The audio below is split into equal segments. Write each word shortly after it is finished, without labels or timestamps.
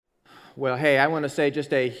Well, hey, I want to say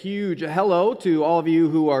just a huge hello to all of you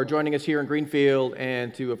who are joining us here in Greenfield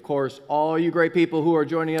and to, of course, all you great people who are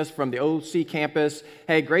joining us from the OC campus.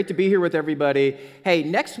 Hey, great to be here with everybody. Hey,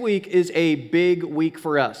 next week is a big week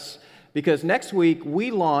for us because next week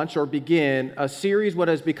we launch or begin a series, what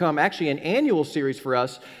has become actually an annual series for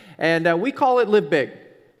us, and we call it Live Big.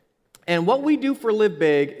 And what we do for Live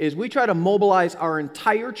Big is we try to mobilize our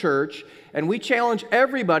entire church, and we challenge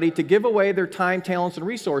everybody to give away their time, talents, and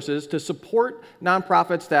resources to support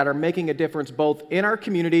nonprofits that are making a difference both in our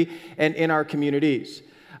community and in our communities.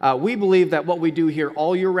 We believe that what we do here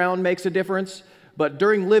all year round makes a difference, but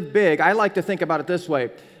during Live Big, I like to think about it this way.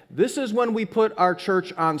 This is when we put our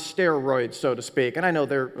church on steroids, so to speak. And I know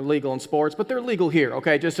they're illegal in sports, but they're legal here,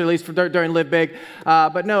 okay, just at least during Live Big.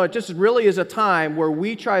 But no, it just really is a time where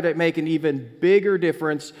we try to make an even bigger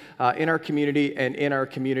difference in our community and in our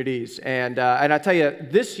communities. And I tell you,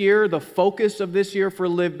 this year, the focus of this year for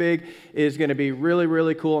Live Big is going to be really,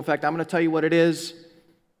 really cool. In fact, I'm going to tell you what it is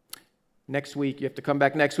next week. You have to come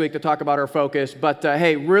back next week to talk about our focus. But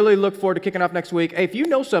hey, really look forward to kicking off next week. Hey, if you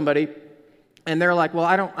know somebody and they're like, well,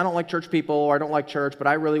 I don't like church people, or I don't like church, but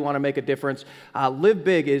I really want to make a difference. Live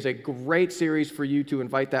Big is a great series for you to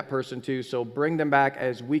invite that person to, so bring them back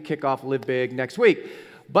as we kick off Live Big next week.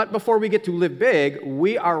 But before we get to Live Big,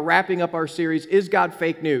 we are wrapping up our series, Is God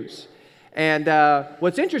Fake News? And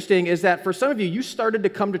what's interesting is that for some of you, you started to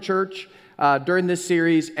come to church during this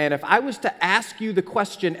series, and if I was to ask you the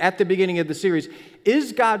question at the beginning of the series,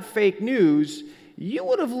 is God fake news? You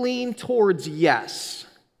would have leaned towards yes.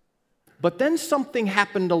 But then something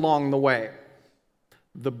happened along the way.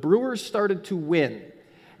 The Brewers started to win.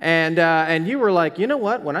 And you were like, you know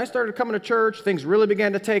what? When I started coming to church, things really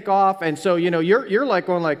began to take off. And so, you're like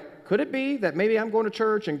going like, could it be that maybe I'm going to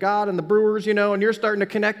church and God and the Brewers, and you're starting to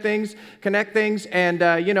connect things. And,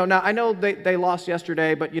 now I know they lost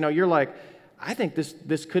yesterday, but, you're like, I think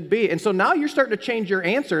this could be. And so now you're starting to change your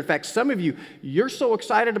answer. In fact, some of you, you're so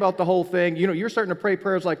excited about the whole thing. You're starting to pray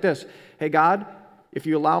prayers like this. Hey, God, if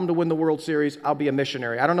you allow them to win the World Series, I'll be a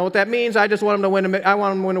missionary. I don't know what that means. I just want them to win. I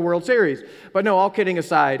want them to win a World Series. But no, all kidding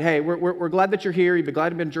aside, hey, we're glad that you're here. You've been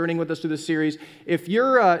glad you've been journeying with us through this series. If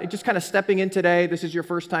you're just kind of stepping in today, this is your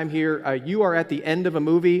first time here. You are at the end of a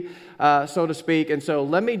movie, so to speak. And so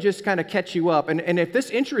let me just kind of catch you up. And if this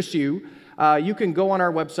interests you, you can go on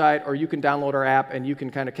our website or you can download our app and you can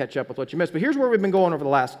kind of catch up with what you missed. But here's where we've been going over the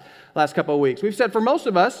last couple of weeks. We've said for most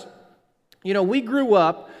of us, we grew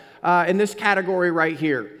up in this category right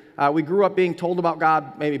here. We grew up being told about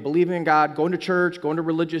God, maybe believing in God, going to church, going to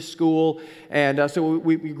religious school, and so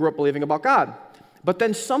we grew up believing about God. But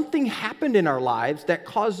then something happened in our lives that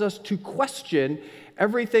caused us to question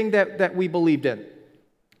everything that we believed in.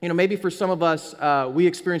 Maybe for some of us, we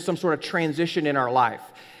experienced some sort of transition in our life.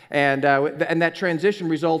 And that transition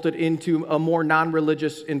resulted into a more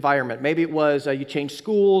non-religious environment. Maybe it was you changed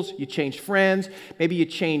schools, you changed friends, maybe you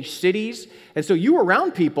changed cities. And so you were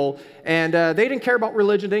around people, and they didn't care about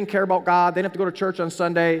religion, they didn't care about God, they didn't have to go to church on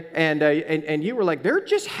Sunday, and you were like, they're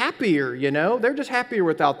just happier, they're just happier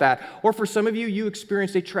without that. Or for some of you, you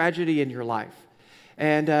experienced a tragedy in your life.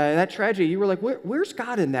 And that tragedy, you were like, where's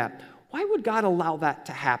God in that? Why would God allow that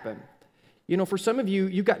to happen? For some of you,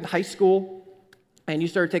 you got in high school, and you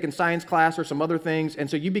started taking science class or some other things, and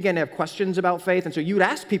so you began to have questions about faith, and so you would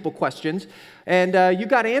ask people questions, and you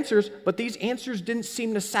got answers, but these answers didn't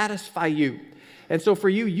seem to satisfy you. And so for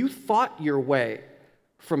you, you thought your way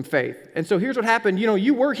from faith. And so here's what happened.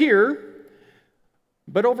 You were here,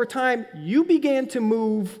 but over time, you began to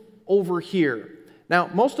move over here. Now,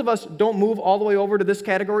 most of us don't move all the way over to this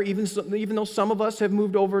category, even though some of us have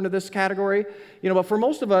moved over into this category. But for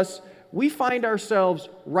most of us, we find ourselves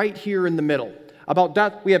right here in the middle.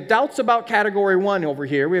 We have doubts about category one over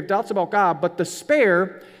here. We have doubts about God, but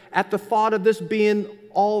despair at the thought of this being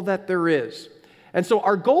all that there is. And so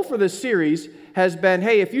our goal for this series has been,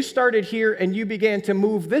 hey, if you started here and you began to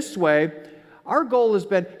move this way, our goal has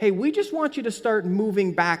been, hey, we just want you to start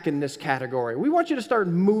moving back in this category. We want you to start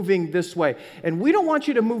moving this way. And we don't want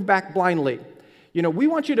you to move back blindly. We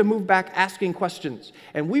want you to move back asking questions,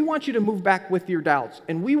 and we want you to move back with your doubts,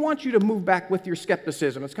 and we want you to move back with your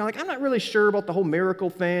skepticism. It's kind of like, I'm not really sure about the whole miracle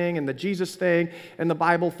thing and the Jesus thing and the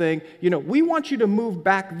Bible thing. We want you to move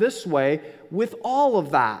back this way with all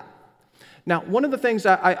of that. Now, one of the things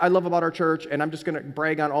I love about our church, and I'm just going to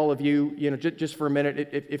brag on all of you, just for a minute,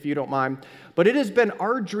 if you don't mind, but it has been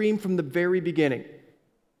our dream from the very beginning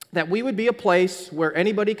that we would be a place where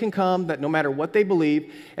anybody can come, that no matter what they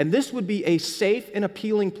believe, and this would be a safe and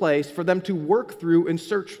appealing place for them to work through and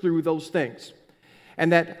search through those things.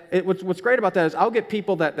 And what's great about that is I'll get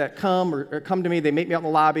people that come or come to me, they meet me out in the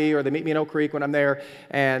lobby, or they meet me in Oak Creek when I'm there,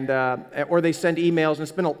 and or they send emails,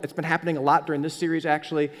 and it's been happening a lot during this series,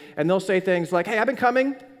 actually, and they'll say things like, hey, I've been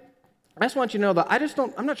coming. I just want you to know that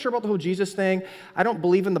I'm not sure about the whole Jesus thing. I don't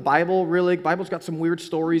believe in the Bible, really. The Bible's got some weird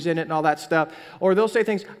stories in it and all that stuff. Or they'll say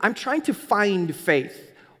things, I'm trying to find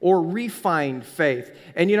faith or refine faith.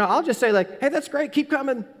 And, I'll just say like, hey, that's great. Keep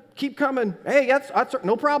coming. Keep coming. Hey, that's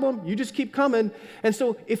no problem. You just keep coming. And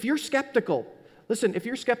so if you're skeptical, listen,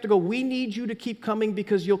 we need you to keep coming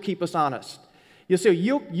because you'll keep us honest.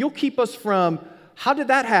 You'll keep us from, how did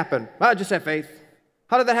that happen? Well, just have faith.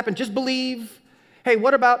 How did that happen? Just believe. Hey,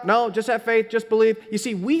 what about, no, just have faith, just believe. You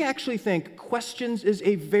see, we actually think questions is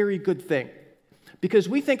a very good thing because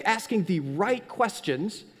we think asking the right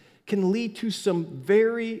questions can lead to some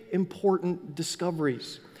very important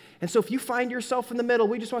discoveries. And so if you find yourself in the middle,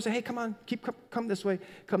 we just want to say, hey, come on, come this way,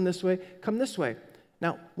 come this way, come this way.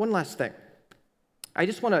 Now, one last thing. I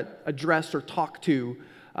just want to address or talk to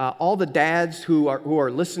all the dads who are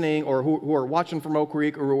listening or who are watching from Oak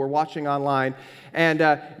Creek or who are watching online,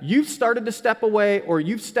 and you've started to step away or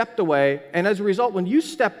you've stepped away, and as a result, when you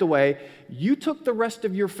stepped away, you took the rest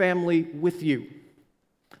of your family with you.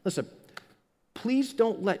 Listen, please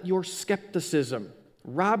don't let your skepticism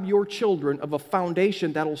rob your children of a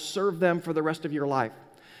foundation that'll serve them for the rest of your life.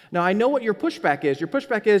 Now, I know what your pushback is. Your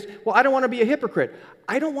pushback is, well, I don't want to be a hypocrite.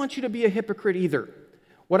 I don't want you to be a hypocrite either.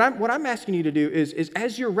 What I'm asking you to do is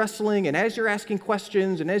as you're wrestling and as you're asking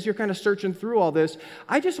questions and as you're kind of searching through all this,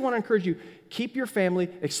 I just want to encourage you, keep your family,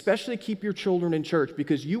 especially keep your children in church,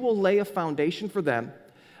 because you will lay a foundation for them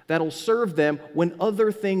that'll serve them when other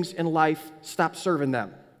things in life stop serving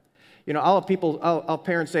them. I'll have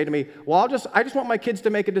parents say to me, well, I just want my kids to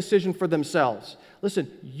make a decision for themselves. Listen,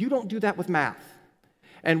 you don't do that with math.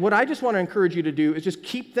 And what I just want to encourage you to do is just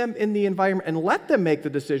keep them in the environment and let them make the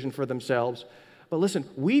decision for themselves. But listen,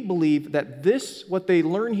 we believe that what they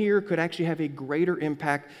learn here could actually have a greater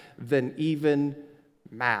impact than even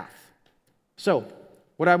math. So,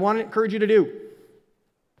 what I want to encourage you to do,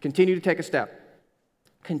 continue to take a step.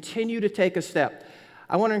 Continue to take a step.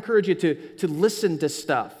 I want to encourage you to listen to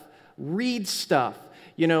stuff. Read stuff,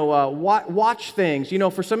 watch things.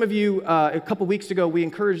 For some of you, a couple weeks ago, we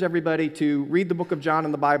encouraged everybody to read the book of John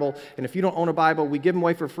in the Bible. And if you don't own a Bible, we give them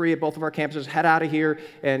away for free at both of our campuses. Head out of here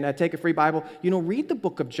and take a free Bible. Read the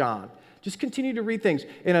book of John. Just continue to read things.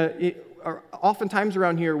 Oftentimes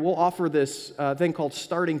around here, we'll offer this thing called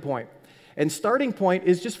Starting Point. And Starting Point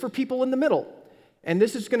is just for people in the middle. And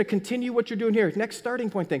this is going to continue what you're doing here. Next Starting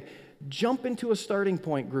Point thing. Jump into a Starting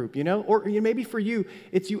Point group, or maybe for you,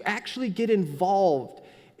 it's you actually get involved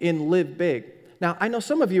in Live Big. Now, I know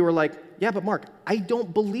some of you are like, yeah, but Mark, I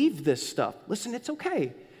don't believe this stuff. Listen, it's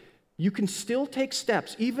okay. You can still take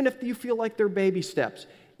steps, even if you feel like they're baby steps,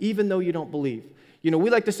 even though you don't believe. We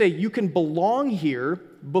like to say you can belong here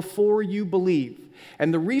before you believe.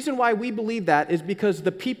 And the reason why we believe that is because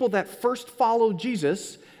the people that first followed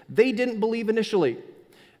Jesus, they didn't believe initially.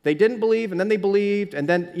 They didn't believe, and then they believed, and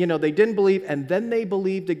then, they didn't believe, and then they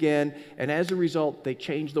believed again, and as a result, they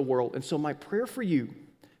changed the world. And so my prayer for you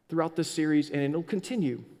throughout this series, and it'll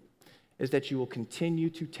continue, is that you will continue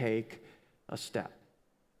to take a step.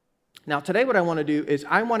 Now, today what I want to do is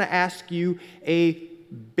I want to ask you a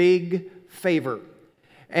big favor.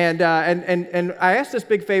 And I ask this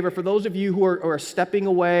big favor for those of you who are stepping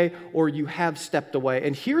away or you have stepped away.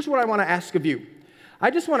 And here's what I want to ask of you. I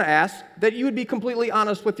just want to ask that you would be completely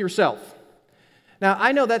honest with yourself. Now,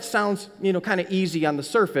 I know that sounds, kind of easy on the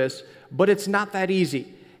surface, but it's not that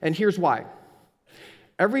easy. And here's why.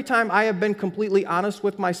 Every time I have been completely honest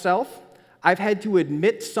with myself, I've had to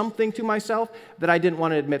admit something to myself that I didn't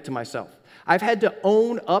want to admit to myself. I've had to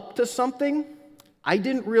own up to something I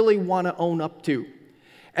didn't really want to own up to.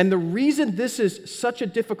 And the reason this is such a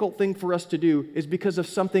difficult thing for us to do is because of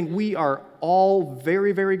something we are all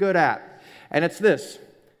very, very good at. And it's this: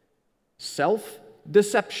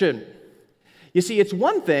 self-deception. You see, it's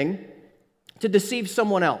one thing to deceive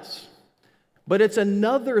someone else, but it's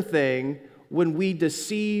another thing when we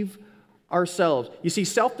deceive ourselves. You see,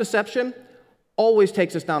 self-deception always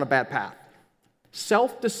takes us down a bad path.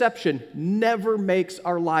 Self-deception never makes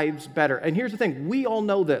our lives better. And here's the thing, we all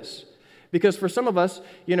know this. Because for some of us,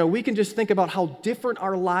 we can just think about how different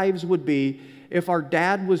our lives would be if our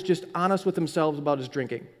dad was just honest with himself about his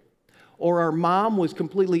drinking. Or our mom was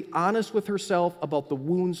completely honest with herself about the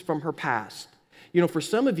wounds from her past. For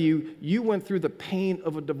some of you, you went through the pain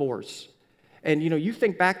of a divorce. And, you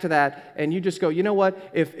think back to that and you just go, you know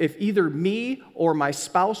what? If either me or my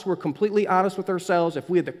spouse were completely honest with ourselves, if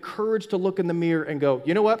we had the courage to look in the mirror and go,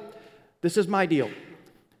 you know what? This is my deal.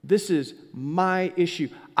 This is my issue.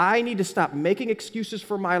 I need to stop making excuses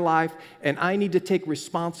for my life, and I need to take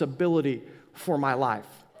responsibility for my life.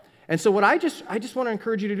 And so what I just want to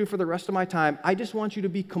encourage you to do for the rest of my time, I just want you to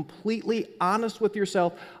be completely honest with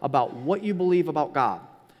yourself about what you believe about God.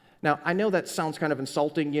 Now, I know that sounds kind of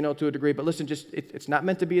insulting, to a degree, but listen, it's not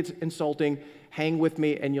meant to be insulting. Hang with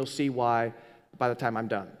me, and you'll see why by the time I'm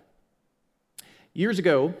done. Years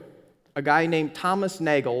ago, a guy named Thomas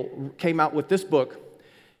Nagel came out with this book,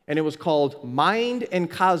 and it was called Mind and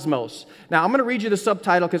Cosmos. Now, I'm going to read you the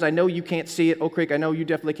subtitle because I know you can't see it. Oak Creek, I know you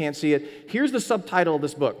definitely can't see it. Here's the subtitle of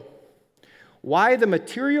this book: Why the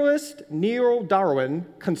Materialist Neo-Darwin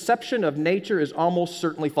Conception of Nature is Almost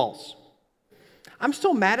Certainly False. I'm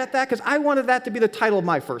so mad at that because I wanted that to be the title of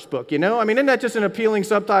my first book, I mean, isn't that just an appealing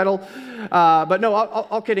subtitle? But no,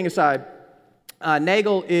 all kidding aside,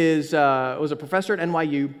 Nagel was a professor at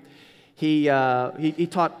NYU. He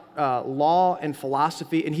taught law and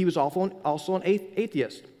philosophy, and he was also an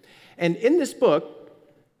atheist. And in this book,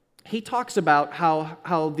 he talks about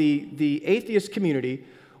how the atheist community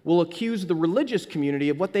will accuse the religious community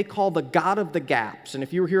of what they call the God of the gaps. And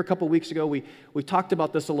if you were here a couple weeks ago, we talked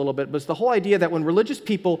about this a little bit, but it's the whole idea that when religious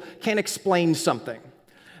people can't explain something,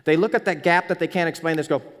 they look at that gap that they can't explain, they just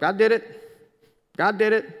go, God did it. God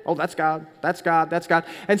did it. Oh, that's God. That's God. That's God.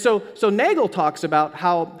 And so Nagel talks about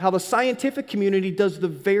how the scientific community does the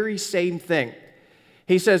very same thing.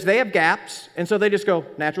 He says they have gaps, and so they just go,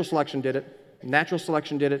 natural selection did it. Natural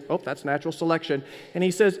selection did it. Oh, that's natural selection. And he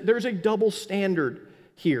says there's a double standard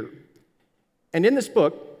here. And in this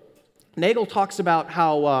book, Nagel talks about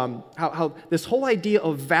how this whole idea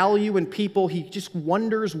of value in people, he just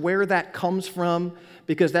wonders where that comes from,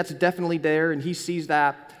 because that's definitely there, and he sees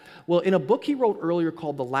that. Well, in a book he wrote earlier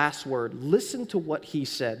called The Last Word, listen to what he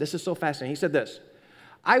said. This is so fascinating. He said this: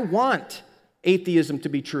 I want atheism to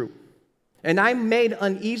be true, and I'm made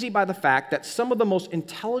uneasy by the fact that some of the most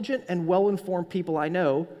intelligent and well-informed people I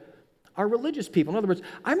know are religious people. In other words,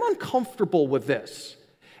 I'm uncomfortable with this.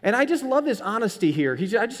 And I just love his honesty here.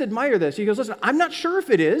 I just admire this. He goes, listen, I'm not sure if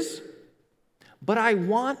it is, but I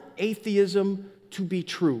want atheism to be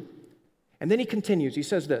true. And then he continues. He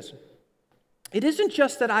says this: it isn't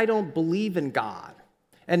just that I don't believe in God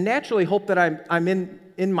and naturally hope that I'm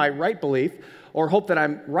in my right belief, or hope that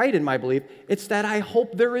I'm right in my belief. It's that I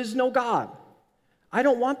hope there is no God. I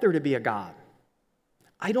don't want there to be a God.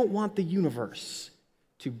 I don't want the universe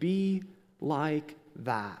to be like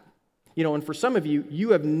that. And for some of you,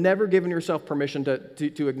 you have never given yourself permission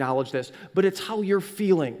to acknowledge this, but it's how you're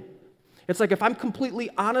feeling. It's like, if I'm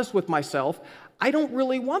completely honest with myself, I don't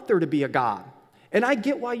really want there to be a God. And I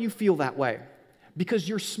get why you feel that way, because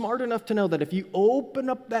you're smart enough to know that if you open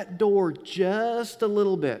up that door just a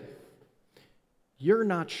little bit, you're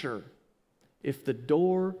not sure if the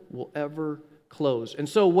door will ever close. And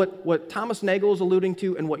so what Thomas Nagel is alluding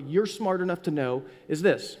to, and what you're smart enough to know, is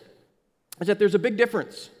this: is that there's a big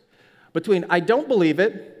difference between I don't believe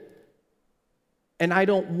it and I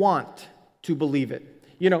don't want to believe it.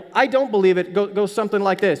 I don't believe it goes something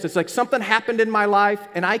like this. It's like something happened in my life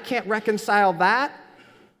and I can't reconcile that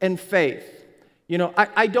and faith.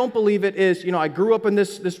 I don't believe it is, I grew up in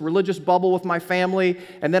this religious bubble with my family,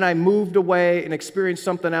 and then I moved away and experienced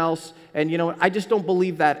something else, and I just don't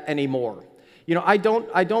believe that anymore. I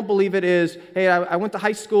don't believe it is, hey, I went to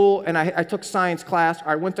high school and I took science class, or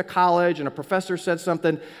I went to college and a professor said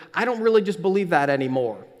something. I don't really just believe that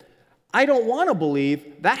anymore. I don't want to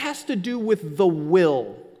believe. That has to do with the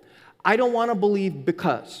will. I don't want to believe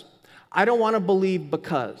because. I don't want to believe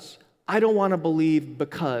because. I don't want to believe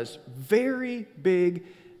because. Very big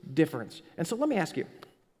difference. And so let me ask you,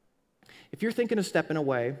 if you're thinking of stepping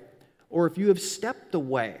away, or if you have stepped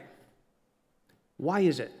away, why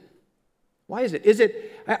is it? Why is it? Is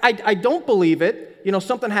it, I don't believe it,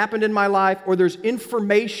 something happened in my life, or there's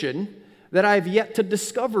information that I've yet to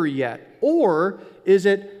discover yet? Or is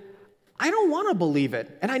it, I don't want to believe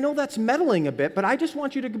it? And I know that's meddling a bit, but I just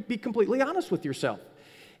want you to be completely honest with yourself.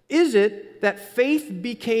 Is it that faith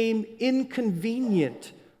became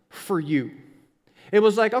inconvenient for you? It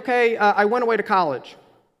was like, okay, I went away to college.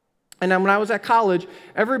 And then when I was at college,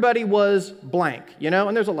 everybody was blank,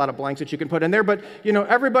 and there's a lot of blanks that you can put in there, but,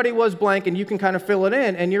 everybody was blank, and you can kind of fill it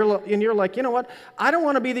in, and you're like, you know what? I don't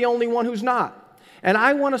want to be the only one who's not. And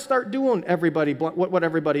I want to start doing what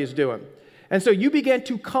everybody is doing. And so you began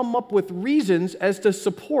to come up with reasons as to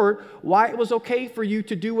support why it was okay for you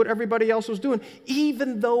to do what everybody else was doing,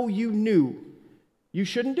 even though you knew you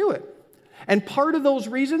shouldn't do it. And part of those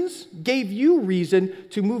reasons gave you reason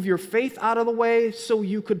to move your faith out of the way so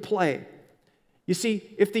you could play. You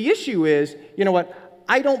see, if the issue is,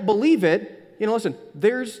 I don't believe it, listen,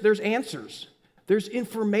 there's answers. There's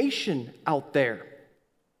information out there.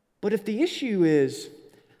 But if the issue is,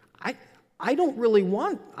 I don't really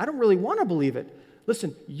want to believe it.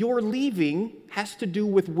 Listen, your leaving has to do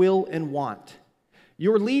with will and want.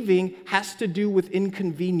 Your leaving has to do with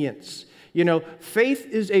inconvenience. Faith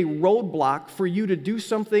is a roadblock for you to do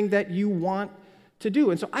something that you want to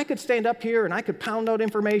do. And so I could stand up here and I could pound out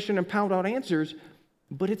information and pound out answers,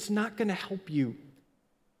 but it's not going to help you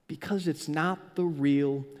because it's not the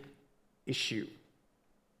real issue.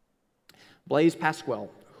 Blaise Pascal,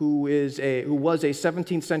 who was a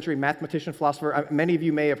 17th century mathematician, philosopher, many of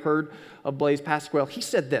you may have heard of Blaise Pascal, he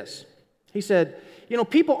said this. He said,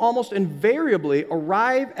 people almost invariably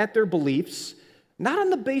arrive at their beliefs not on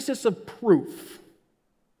the basis of proof,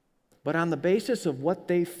 but on the basis of what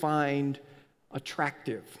they find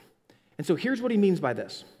attractive. And so here's what he means by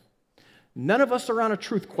this. None of us are on a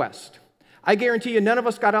truth quest. I guarantee you none of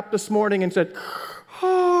us got up this morning and said,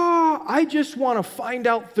 I just want to find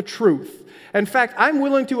out the truth. In fact, I'm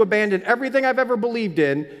willing to abandon everything I've ever believed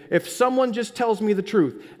in if someone just tells me the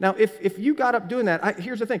truth. Now, if you got up doing that,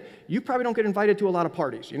 here's the thing. You probably don't get invited to a lot of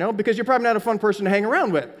parties, because you're probably not a fun person to hang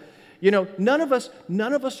around with. None of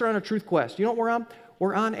us are on a truth quest. You know what we're on?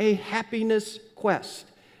 We're on a happiness quest.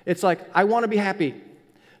 It's like, I want to be happy.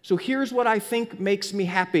 So here's what I think makes me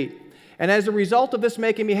happy. And as a result of this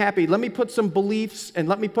making me happy, let me put some beliefs and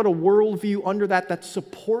let me put a worldview under that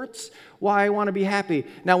supports why I want to be happy.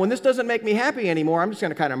 Now, when this doesn't make me happy anymore, I'm just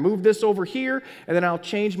going to kind of move this over here, and then I'll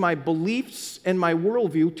change my beliefs and my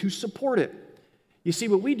worldview to support it. You see,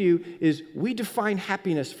 what we do is we define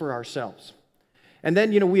happiness for ourselves. And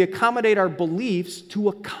then, we accommodate our beliefs to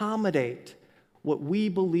accommodate what we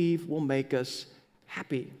believe will make us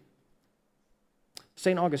happy.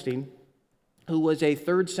 St. Augustine, who was a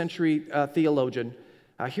 3rd century theologian,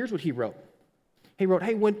 here's what he wrote. He wrote,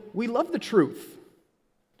 hey, when we love the truth,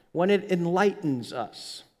 when it enlightens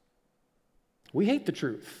us, we hate the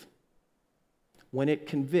truth when it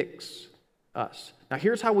convicts us. Now,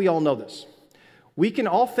 here's how we all know this. We can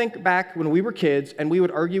all think back when we were kids and we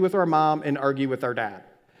would argue with our mom and argue with our dad.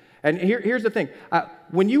 And here's the thing.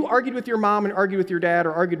 When you argued with your mom and argued with your dad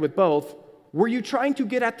or argued with both, were you trying to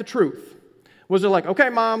get at the truth? Was it like, okay,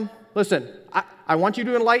 Mom, listen, I want you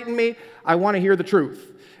to enlighten me. I want to hear the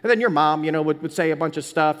truth. And then your mom, would say a bunch of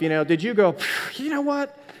stuff. Did you go, you know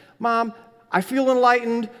what, Mom, I feel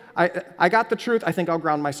enlightened. I got the truth. I think I'll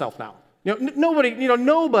ground myself now. Nobody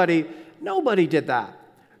did that.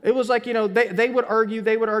 It was like, they would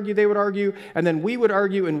argue, and then we would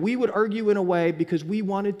argue in a way because we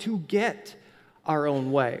wanted to get our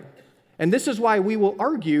own way. And this is why we will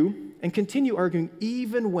argue and continue arguing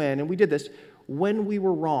even when, and we did this, when we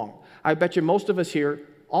were wrong. I bet you most of us here,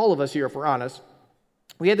 all of us here if we're honest,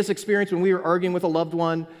 we had this experience when we were arguing with a loved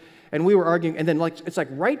one, and we were arguing, and then it's like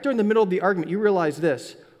right during the middle of the argument, you realize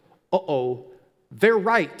this, they're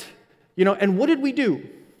right. And what did we do?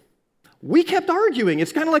 We kept arguing.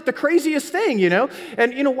 It's kind of like the craziest thing,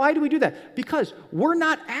 And, why do we do that? Because we're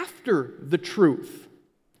not after the truth.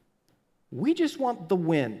 We just want the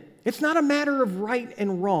win. It's not a matter of right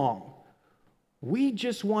and wrong. We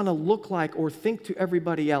just want to look like or think to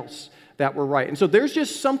everybody else that we're right. And so there's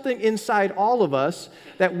just something inside all of us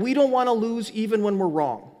that we don't want to lose even when we're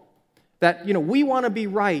wrong. That, we want to be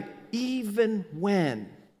right even when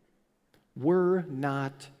we're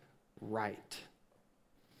not right.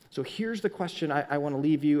 So here's the question I want to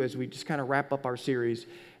leave you as we just kind of wrap up our series.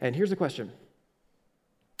 And here's the question.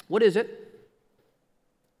 What is it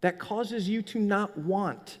that causes you to not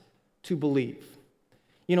want to believe?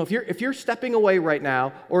 If you're stepping away right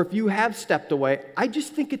now, or if you have stepped away, I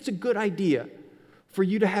just think it's a good idea for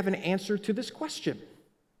you to have an answer to this question.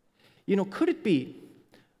 Could it be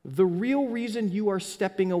the real reason you are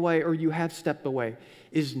stepping away or you have stepped away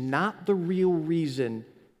is not the real reason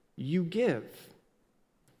you give?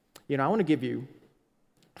 I want to give you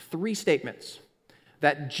 3 statements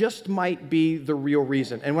that just might be the real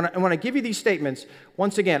reason. And when I give you these statements,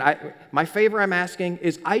 once again, my favor I'm asking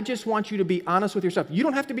is I just want you to be honest with yourself. You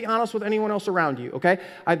don't have to be honest with anyone else around you, okay?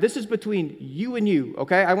 This is between you and you,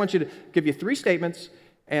 okay? I want you to give you 3 statements,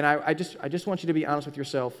 and I just want you to be honest with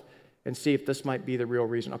yourself and see if this might be the real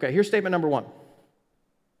reason. Okay, here's statement number 1.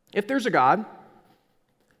 If there's a God,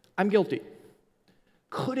 I'm guilty.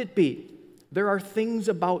 Could it be there are things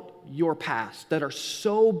about your past that are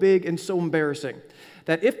so big and so embarrassing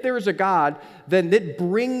that if there is a God, then it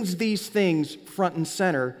brings these things front and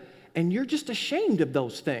center, and you're just ashamed of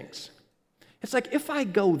those things? It's like, if I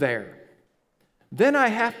go there, then I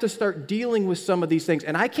have to start dealing with some of these things.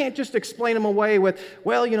 And I can't just explain them away with,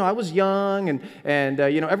 well, I was young and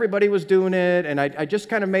everybody was doing it and I just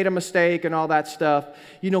kind of made a mistake and all that stuff.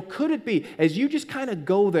 Could it be, as you just kind of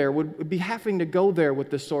go there, would be having to go there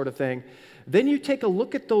with this sort of thing, then you take a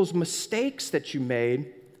look at those mistakes that you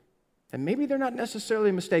made, and maybe they're not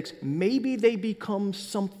necessarily mistakes. Maybe they become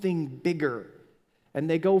something bigger. And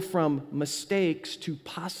they go from mistakes to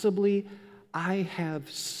possibly, I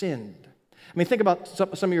have sinned. I mean, think about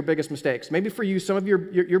some of your biggest mistakes. Maybe for you, some of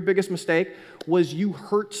your biggest mistake was you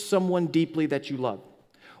hurt someone deeply that you love.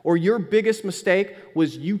 Or your biggest mistake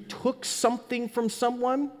was you took something from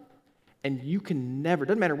someone and you can never,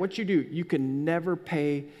 doesn't matter what you do, you can never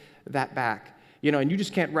pay that back. And you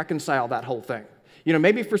just can't reconcile that whole thing.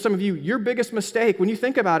 Maybe for some of you, your biggest mistake, when you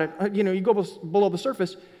think about it, you go below the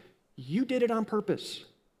surface, you did it on purpose.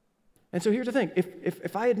 And so here's the thing.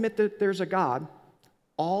 If I admit that there's a God,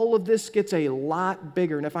 all of this gets a lot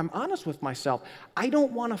bigger. And if I'm honest with myself, I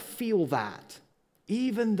don't want to feel that,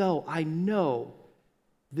 even though I know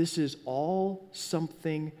this is all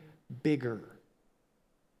something bigger.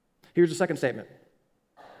 Here's the second statement.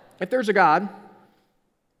 If there's a God,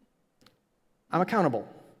 I'm accountable.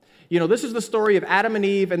 This is the story of Adam and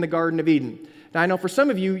Eve and the Garden of Eden. Now, I know for some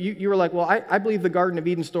of you, you were like, well, I believe the Garden of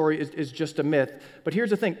Eden story is just a myth. But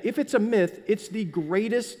here's the thing. If it's a myth, it's the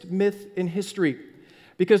greatest myth in history.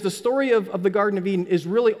 Because the story of the Garden of Eden is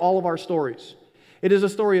really all of our stories. It is a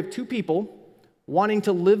story of two people wanting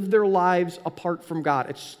to live their lives apart from God.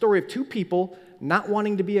 It's a story of two people not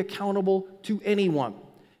wanting to be accountable to anyone.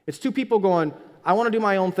 It's two people going, I want to do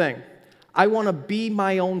my own thing. I want to be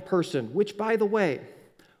my own person, which, by the way,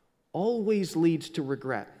 always leads to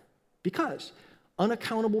regret. Because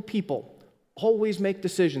unaccountable people always make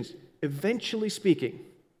decisions, eventually speaking,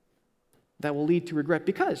 that will lead to regret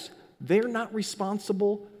because they're not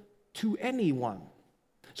responsible to anyone.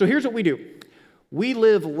 So here's what we do. We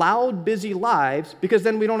live loud, busy lives because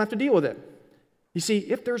then we don't have to deal with it. You see,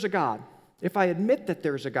 if there's a God, if I admit that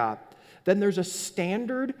there's a God, then there's a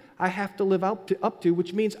standard I have to live up to,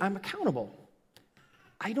 which means I'm accountable.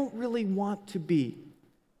 I don't really want to be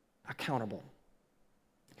accountable.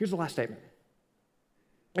 Here's the last statement.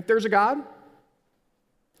 If there's a God,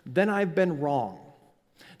 then I've been wrong.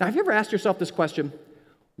 Now, have you ever asked yourself this question?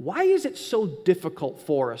 Why is it so difficult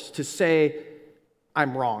for us to say,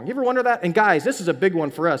 I'm wrong? You ever wonder that? And guys, this is a big one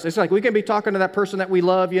for us. It's like we can be talking to that person that we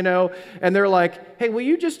love, and they're like, hey, will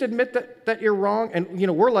you just admit that you're wrong? And,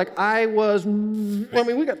 we're like,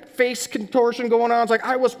 we got face contortion going on. It's like,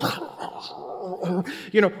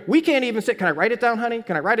 we can't even say, can I write it down, honey?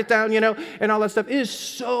 Can I write it down, and all that stuff. It is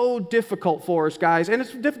so difficult for us, guys, and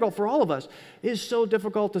it's difficult for all of us. It is so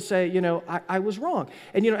difficult to say, I was wrong.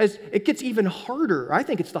 And, as it gets even harder, I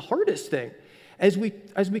think it's the hardest thing, as we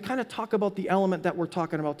kind of talk about the element that we're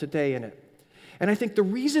talking about today in it. And I think the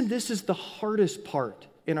reason this is the hardest part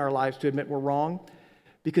in our lives to admit we're wrong,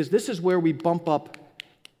 because this is where we bump up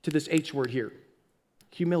to this H word here,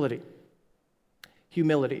 humility.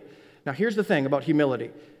 Humility. Now, here's the thing about humility.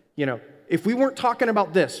 If we weren't talking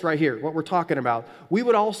about this right here, what we're talking about, we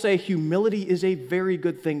would all say humility is a very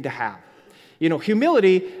good thing to have.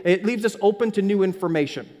 Humility, it leaves us open to new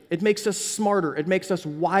information. It makes us smarter. It makes us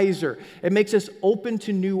wiser. It makes us open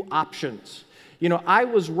to new options. I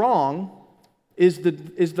was wrong is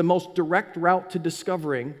the most direct route to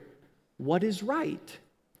discovering what is right.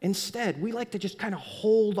 Instead, we like to just kind of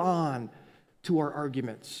hold on to our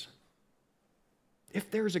arguments. If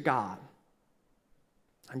there's a God,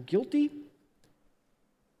 I'm guilty,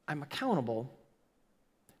 I'm accountable,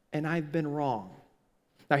 and I've been wrong.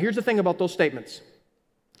 Now, here's the thing about those statements.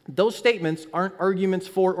 Those statements aren't arguments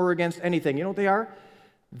for or against anything. You know what they are?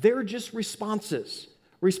 They're just responses.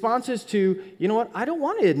 Responses to, I don't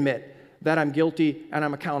want to admit that I'm guilty and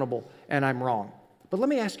I'm accountable and I'm wrong. But let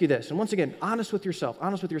me ask you this, and once again, honest with yourself.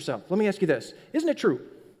 Let me ask you this. Isn't it true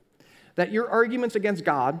that your arguments against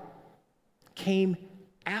God came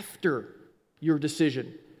after your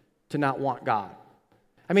decision to not want God?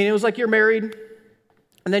 I mean, it was like you're married,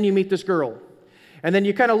 and then you meet this girl. And then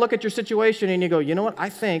you kind of look at your situation and you go, you know what? I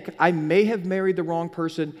think I may have married the wrong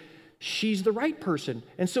person. She's the right person.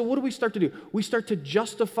 And so what do we start to do? We start to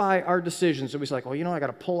justify our decisions. So we're like, I got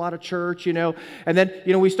to pull out of church, And then,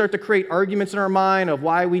 we start to create arguments in our mind of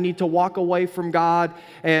why we need to walk away from God.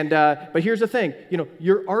 And but here's the thing.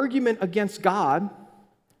 Your argument against God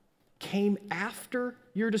came after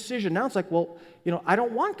your decision. Now it's like, I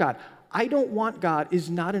don't want God. I don't want God is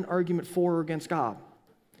not an argument for or against God.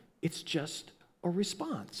 It's just a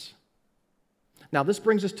response. Now, this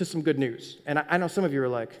brings us to some good news. And I know some of you are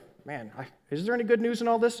like, man, is there any good news in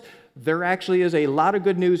all this? There actually is a lot of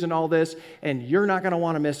good news in all this, and you're not going to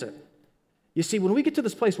want to miss it. You see, when we get to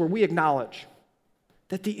this place where we acknowledge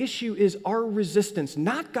that the issue is our resistance,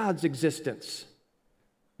 not God's existence,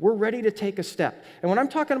 we're ready to take a step. And when I'm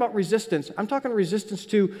talking about resistance, I'm talking resistance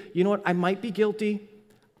to, you know what, I might be guilty,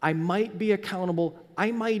 I might be accountable,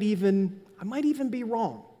 I might even be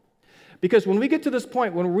wrong. Because when we get to this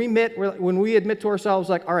point, when we admit to ourselves,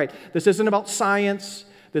 like, all right, this isn't about science,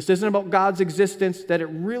 this isn't about God's existence, that it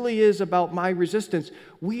really is about my resistance,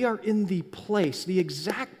 we are in the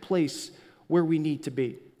exact place where we need to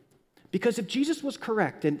be. Because if Jesus was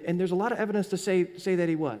correct, and there's a lot of evidence to say that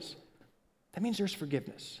he was, that means there's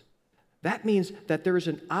forgiveness. That means that there is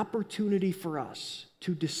an opportunity for us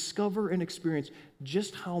to discover and experience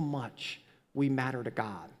just how much we matter to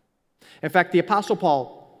God. In fact, the Apostle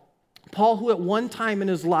Paul, who at one time in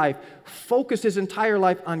his life focused his entire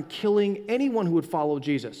life on killing anyone who would follow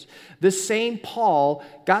Jesus, this same Paul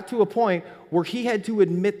got to a point where he had to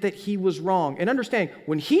admit that he was wrong. And understand,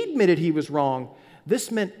 when he admitted he was wrong,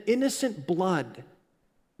 this meant innocent blood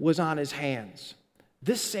was on his hands.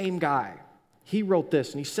 This same guy, he wrote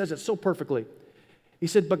this, and he says it so perfectly. He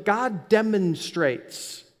said, but God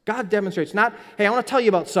demonstrates, not, hey, I want to tell you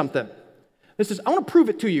about something. This is, I want to prove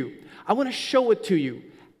it to you. I want to show it to you.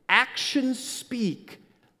 Actions speak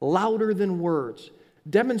louder than words.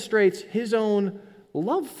 Demonstrates his own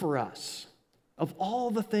love for us. Of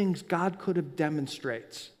all the things God could have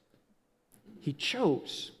demonstrates, he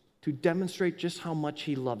chose to demonstrate just how much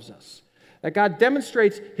he loves us. That God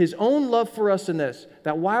demonstrates his own love for us in this,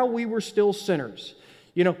 that while we were still sinners,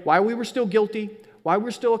 while we were still guilty, while we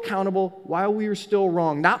were still accountable, while we were still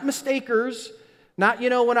wrong, not mistakers, not,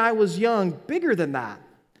 when I was young, bigger than that.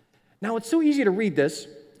 Now, it's so easy to read this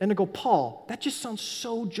and to go, Paul, that just sounds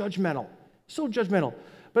so judgmental.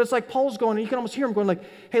 But it's like Paul's going, and you can almost hear him going like,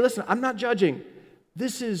 hey, listen, I'm not judging.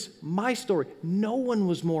 This is my story. No one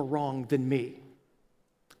was more wrong than me.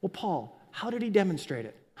 Well, Paul, how did he demonstrate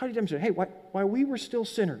it? Hey, while we were still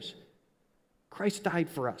sinners, Christ died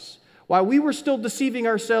for us. While we were still deceiving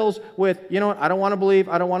ourselves with, I don't want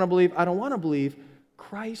to believe,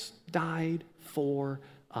 Christ died for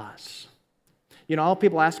us. All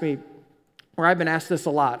people ask me, or I've been asked this a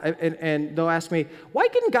lot, and they'll ask me, why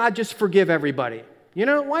couldn't God just forgive everybody?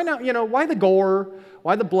 Why not? Why the gore?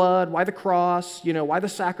 Why the blood? Why the cross? Why the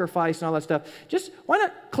sacrifice and all that stuff? Just, why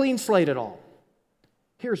not clean slate it all?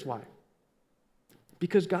 Here's why.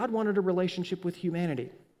 Because God wanted a relationship with humanity.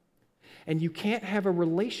 And you can't have a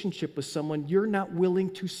relationship with someone you're not willing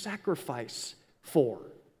to sacrifice for.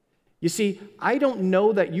 You see, I don't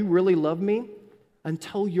know that you really love me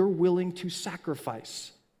until you're willing to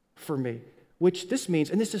sacrifice for me. Which this means,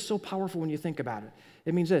 and this is so powerful when you think about it,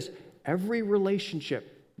 it means this: every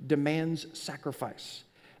relationship demands sacrifice.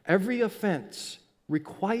 Every offense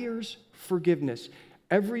requires forgiveness.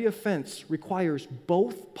 Every offense requires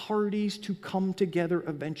both parties to come together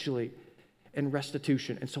eventually in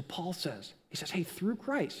restitution. And so Paul says, hey, through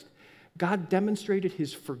Christ, God demonstrated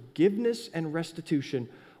his forgiveness and restitution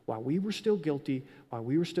while we were still guilty, while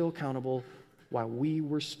we were still accountable, while we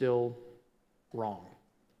were still wrong.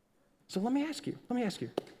 So let me ask you,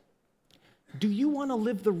 do you want to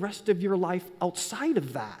live the rest of your life outside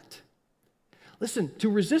of that? Listen, to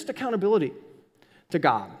resist accountability to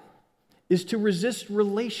God is to resist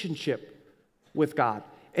relationship with God.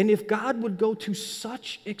 And if God would go to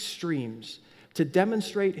such extremes to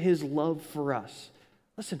demonstrate his love for us,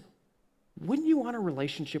 listen, wouldn't you want a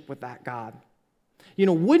relationship with that God?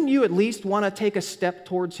 Wouldn't you at least want to take a step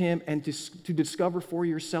towards him and to discover for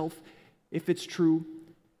yourself if it's true?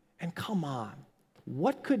 And come on,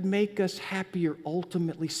 what could make us happier,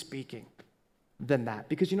 ultimately speaking, than that?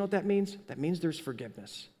 Because you know what that means? That means there's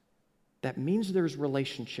forgiveness. That means there's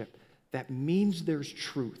relationship. That means there's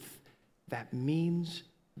truth. That means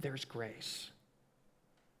there's grace.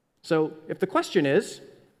 So if the question is,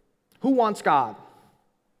 who wants God?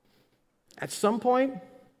 At some point,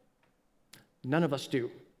 none of us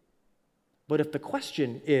do. But if the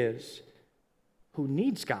question is, who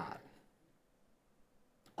needs God?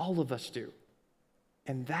 All of us do.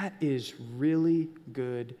 And that is really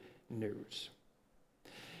good news.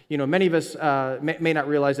 Many of us may not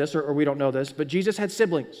realize this, or we don't know this, but Jesus had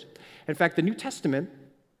siblings. In fact, the New Testament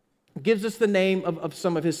gives us the name of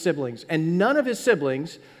some of his siblings. And none of his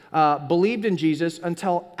siblings believed in Jesus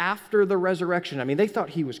until after the resurrection. I mean, they thought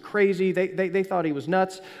he was crazy. They thought he was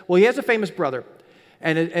nuts. Well, he has a famous brother,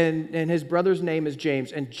 and his brother's name is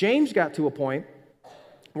James. And James got to a point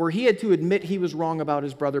where he had to admit he was wrong about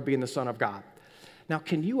his brother being the Son of God. Now,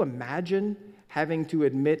 can you imagine having to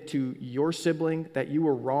admit to your sibling that you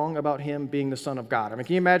were wrong about him being the Son of God. I mean,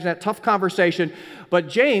 can you imagine that tough conversation? But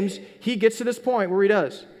James, he gets to this point where he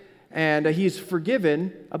does. And he's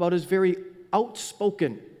forgiven about his very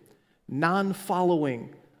outspoken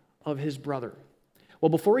non-following of his brother. Well,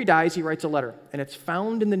 before he dies, he writes a letter, and it's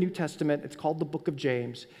found in the New Testament. It's called the book of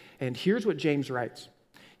James. And here's what James writes.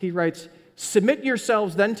 He writes, "Submit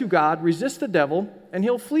yourselves then to God, resist the devil, and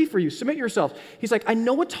he'll flee for you." Submit yourselves. He's like, I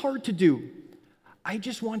know it's hard to do. I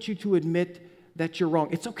just want you to admit that you're wrong.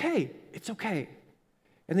 It's okay. It's okay.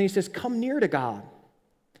 And then he says, come near to God,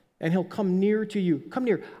 and he'll come near to you. Come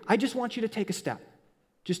near. I just want you to take a step.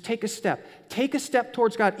 Just take a step. Take a step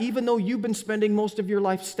towards God, even though you've been spending most of your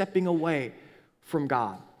life stepping away from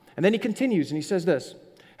God. And then he continues, and he says this,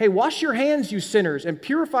 "Hey, wash your hands, you sinners, and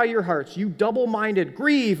purify your hearts, you double-minded.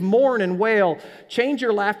 Grieve, mourn, and wail. Change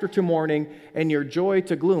your laughter to mourning and your joy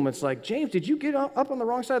to gloom." It's like, James, did you get up on the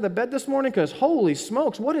wrong side of the bed this morning? Because holy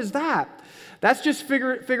smokes, what is that? That's just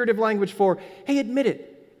figurative language for, hey, admit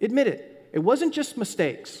it. Admit it. It wasn't just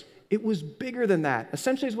mistakes. It was bigger than that.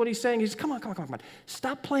 Essentially is what he's saying. He's, come on.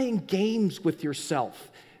 Stop playing games with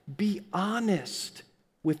yourself. Be honest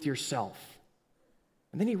with yourself.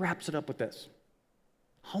 And then he wraps it up with this.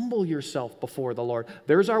 Humble yourself before the Lord.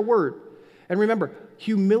 There's our word. And remember,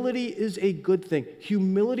 humility is a good thing.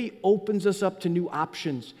 Humility opens us up to new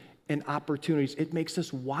options and opportunities. It makes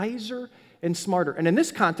us wiser and smarter. And in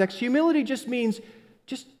this context, humility just means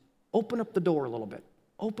just open up the door a little bit.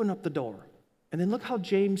 Open up the door. And then look how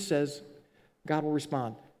James says God will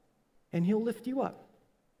respond. And he'll lift you up.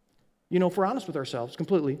 You know, if we're honest with ourselves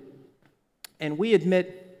completely, and we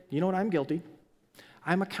admit, you know what, I'm guilty.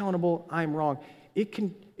 I'm accountable. I'm wrong.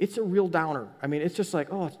 It's a real downer. I mean, it's just like,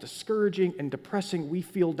 oh, it's discouraging and depressing. We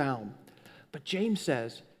feel down. But James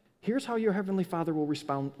says, here's how your Heavenly Father will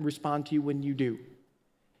respond to you when you do.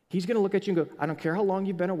 He's going to look at you and go, I don't care how long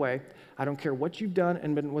you've been away. I don't care what you've done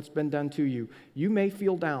and what's been done to you. You may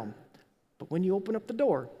feel down. But when you open up the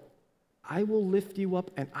door, I will lift you up,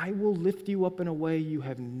 and I will lift you up in a way you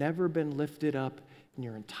have never been lifted up in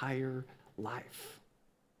your entire life.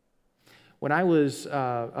 When I was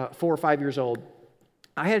 4 or 5 years old,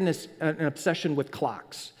 I had an obsession with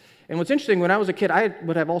clocks. And what's interesting, when I was a kid, I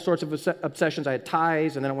would have all sorts of obsessions. I had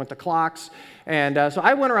ties, and then I went to clocks. And so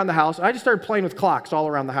I went around the house, and I just started playing with clocks all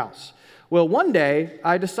around the house. Well, one day,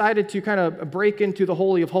 I decided to kind of break into the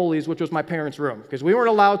Holy of Holies, which was my parents' room, because we weren't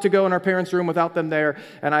allowed to go in our parents' room without them there.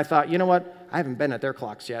 And I thought, you know what? I haven't been at their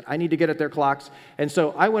clocks yet. I need to get at their clocks. And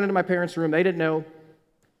so I went into my parents' room. They didn't know.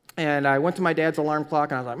 And I went to my dad's alarm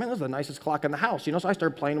clock, and I was like, man, this is the nicest clock in the house. You know, so I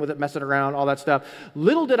started playing with it, messing around, all that stuff.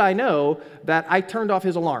 Little did I know that I turned off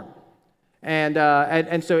his alarm. And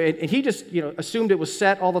he just, assumed it was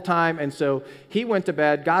set all the time. And so he went to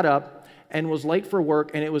bed, got up, and was late for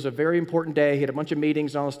work, and it was a very important day. He had a bunch of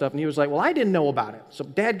meetings and all this stuff, and he was like, well, I didn't know about it. So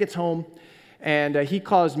Dad gets home, and he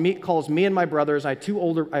calls me and my brothers. I have two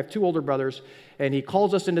older brothers, and he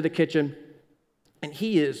calls us into the kitchen, and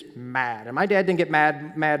he is mad. And my dad didn't get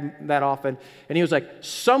mad that often, and he was like,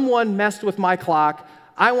 someone messed with my clock.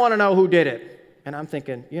 I want to know who did it. And I'm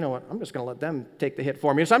thinking, you know what, I'm just going to let them take the hit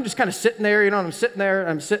for me. So I'm just kind of sitting there, I'm sitting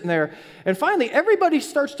there. And finally, everybody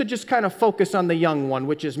starts to just kind of focus on the young one,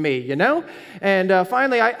 which is me, And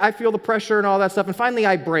finally, I feel the pressure and all that stuff. And finally,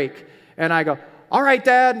 I break. And I go, all right,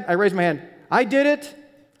 Dad. I raise my hand. I did it,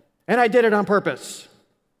 and I did it on purpose.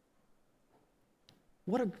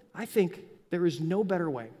 I think there is no better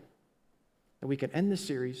way that we can end this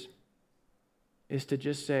series is to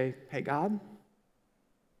just say, hey, God,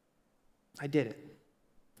 I did it,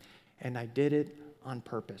 and I did it on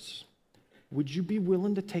purpose. Would you be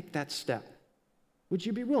willing to take that step? Would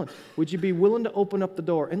you be willing? Would you be willing to open up the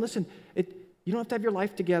door? And listen, you don't have to have your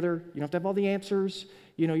life together. You don't have to have all the answers.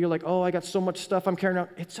 You're like, oh, I got so much stuff I'm carrying out.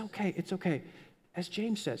 It's okay. It's okay. As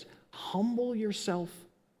James says, humble yourself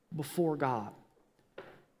before God.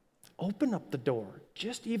 Open up the door,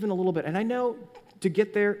 just even a little bit. And I know to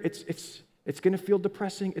get there, it's going to feel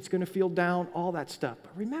depressing. It's going to feel down, all that stuff.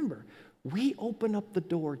 But remember, we open up the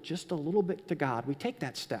door just a little bit to God. We take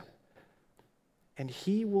that step. And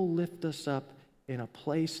He will lift us up in a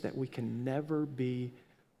place that we can never be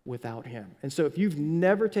without Him. And so if you've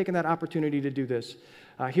never taken that opportunity to do this,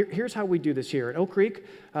 here's how we do this here. At Oak Creek,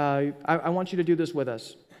 I want you to do this with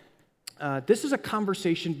us. This is a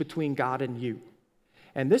conversation between God and you.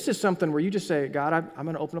 And this is something where you just say, God, I'm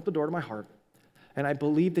going to open up the door to my heart. And I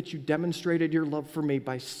believe that you demonstrated your love for me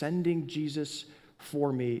by sending Jesus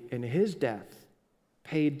for me, in His death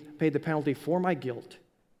paid the penalty for my guilt,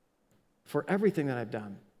 for everything that I've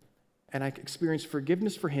done. And I experienced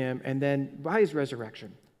forgiveness for Him, and then by His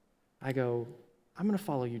resurrection, I go, I'm going to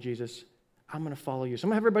follow you, Jesus. I'm going to follow you. So I'm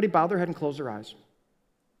going to have everybody bow their head and close their eyes.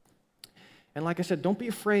 And like I said, don't be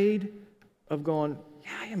afraid of going,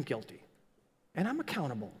 yeah, I am guilty. And I'm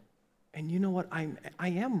accountable. And you know what? I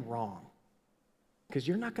am wrong. Because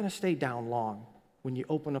you're not going to stay down long when you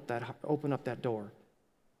open up that door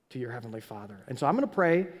to your Heavenly Father. And so I'm going to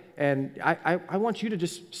pray, and I want you to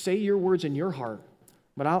just say your words in your heart.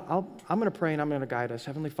 But I'm going to pray, and I'm going to guide us.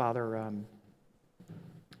 Heavenly Father,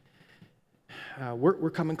 we're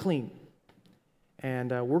coming clean.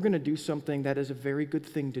 And we're going to do something that is a very good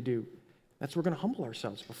thing to do. That's we're going to humble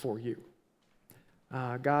ourselves before you.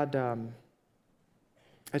 God,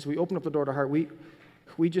 as we open up the door to our heart,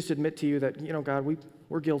 we just admit to you that, God,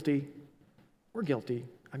 we're guilty. We're guilty.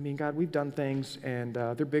 I mean, God, we've done things, and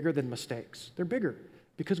they're bigger than mistakes. They're bigger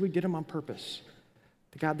because we did them on purpose.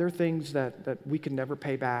 God, they're things that we can never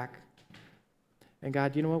pay back. And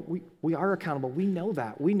God, you know what? We are accountable. We know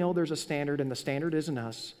that. We know there's a standard, and the standard isn't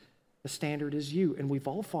us. The standard is you, and we've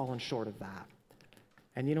all fallen short of that.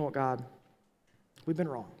 And you know what, God? We've been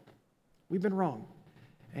wrong. We've been wrong.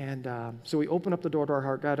 And so we open up the door to our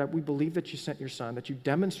heart. God, we believe that you sent your Son, that you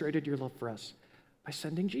demonstrated your love for us by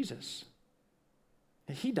sending Jesus.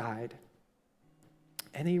 And he died,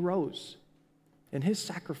 and he rose. And his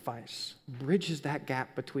sacrifice bridges that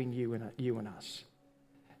gap between you and us.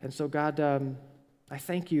 And so, God, I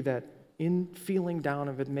thank you that in feeling down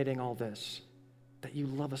of admitting all this, that you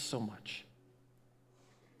love us so much,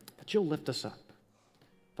 that you'll lift us up.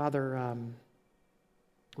 Father,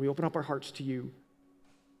 we open up our hearts to you.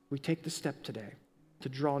 We take the step today to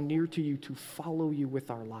draw near to you, to follow you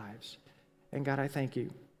with our lives. And God, I thank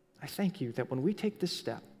you. I thank you that when we take this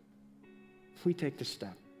step,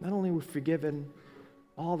 not only are we forgiven,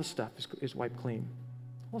 all the stuff is wiped clean.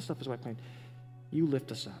 All the stuff is wiped clean. You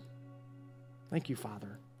lift us up. Thank you,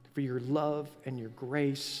 Father, for your love and your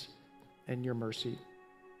grace and your mercy.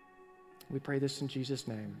 We pray this in Jesus'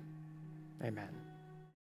 name. Amen.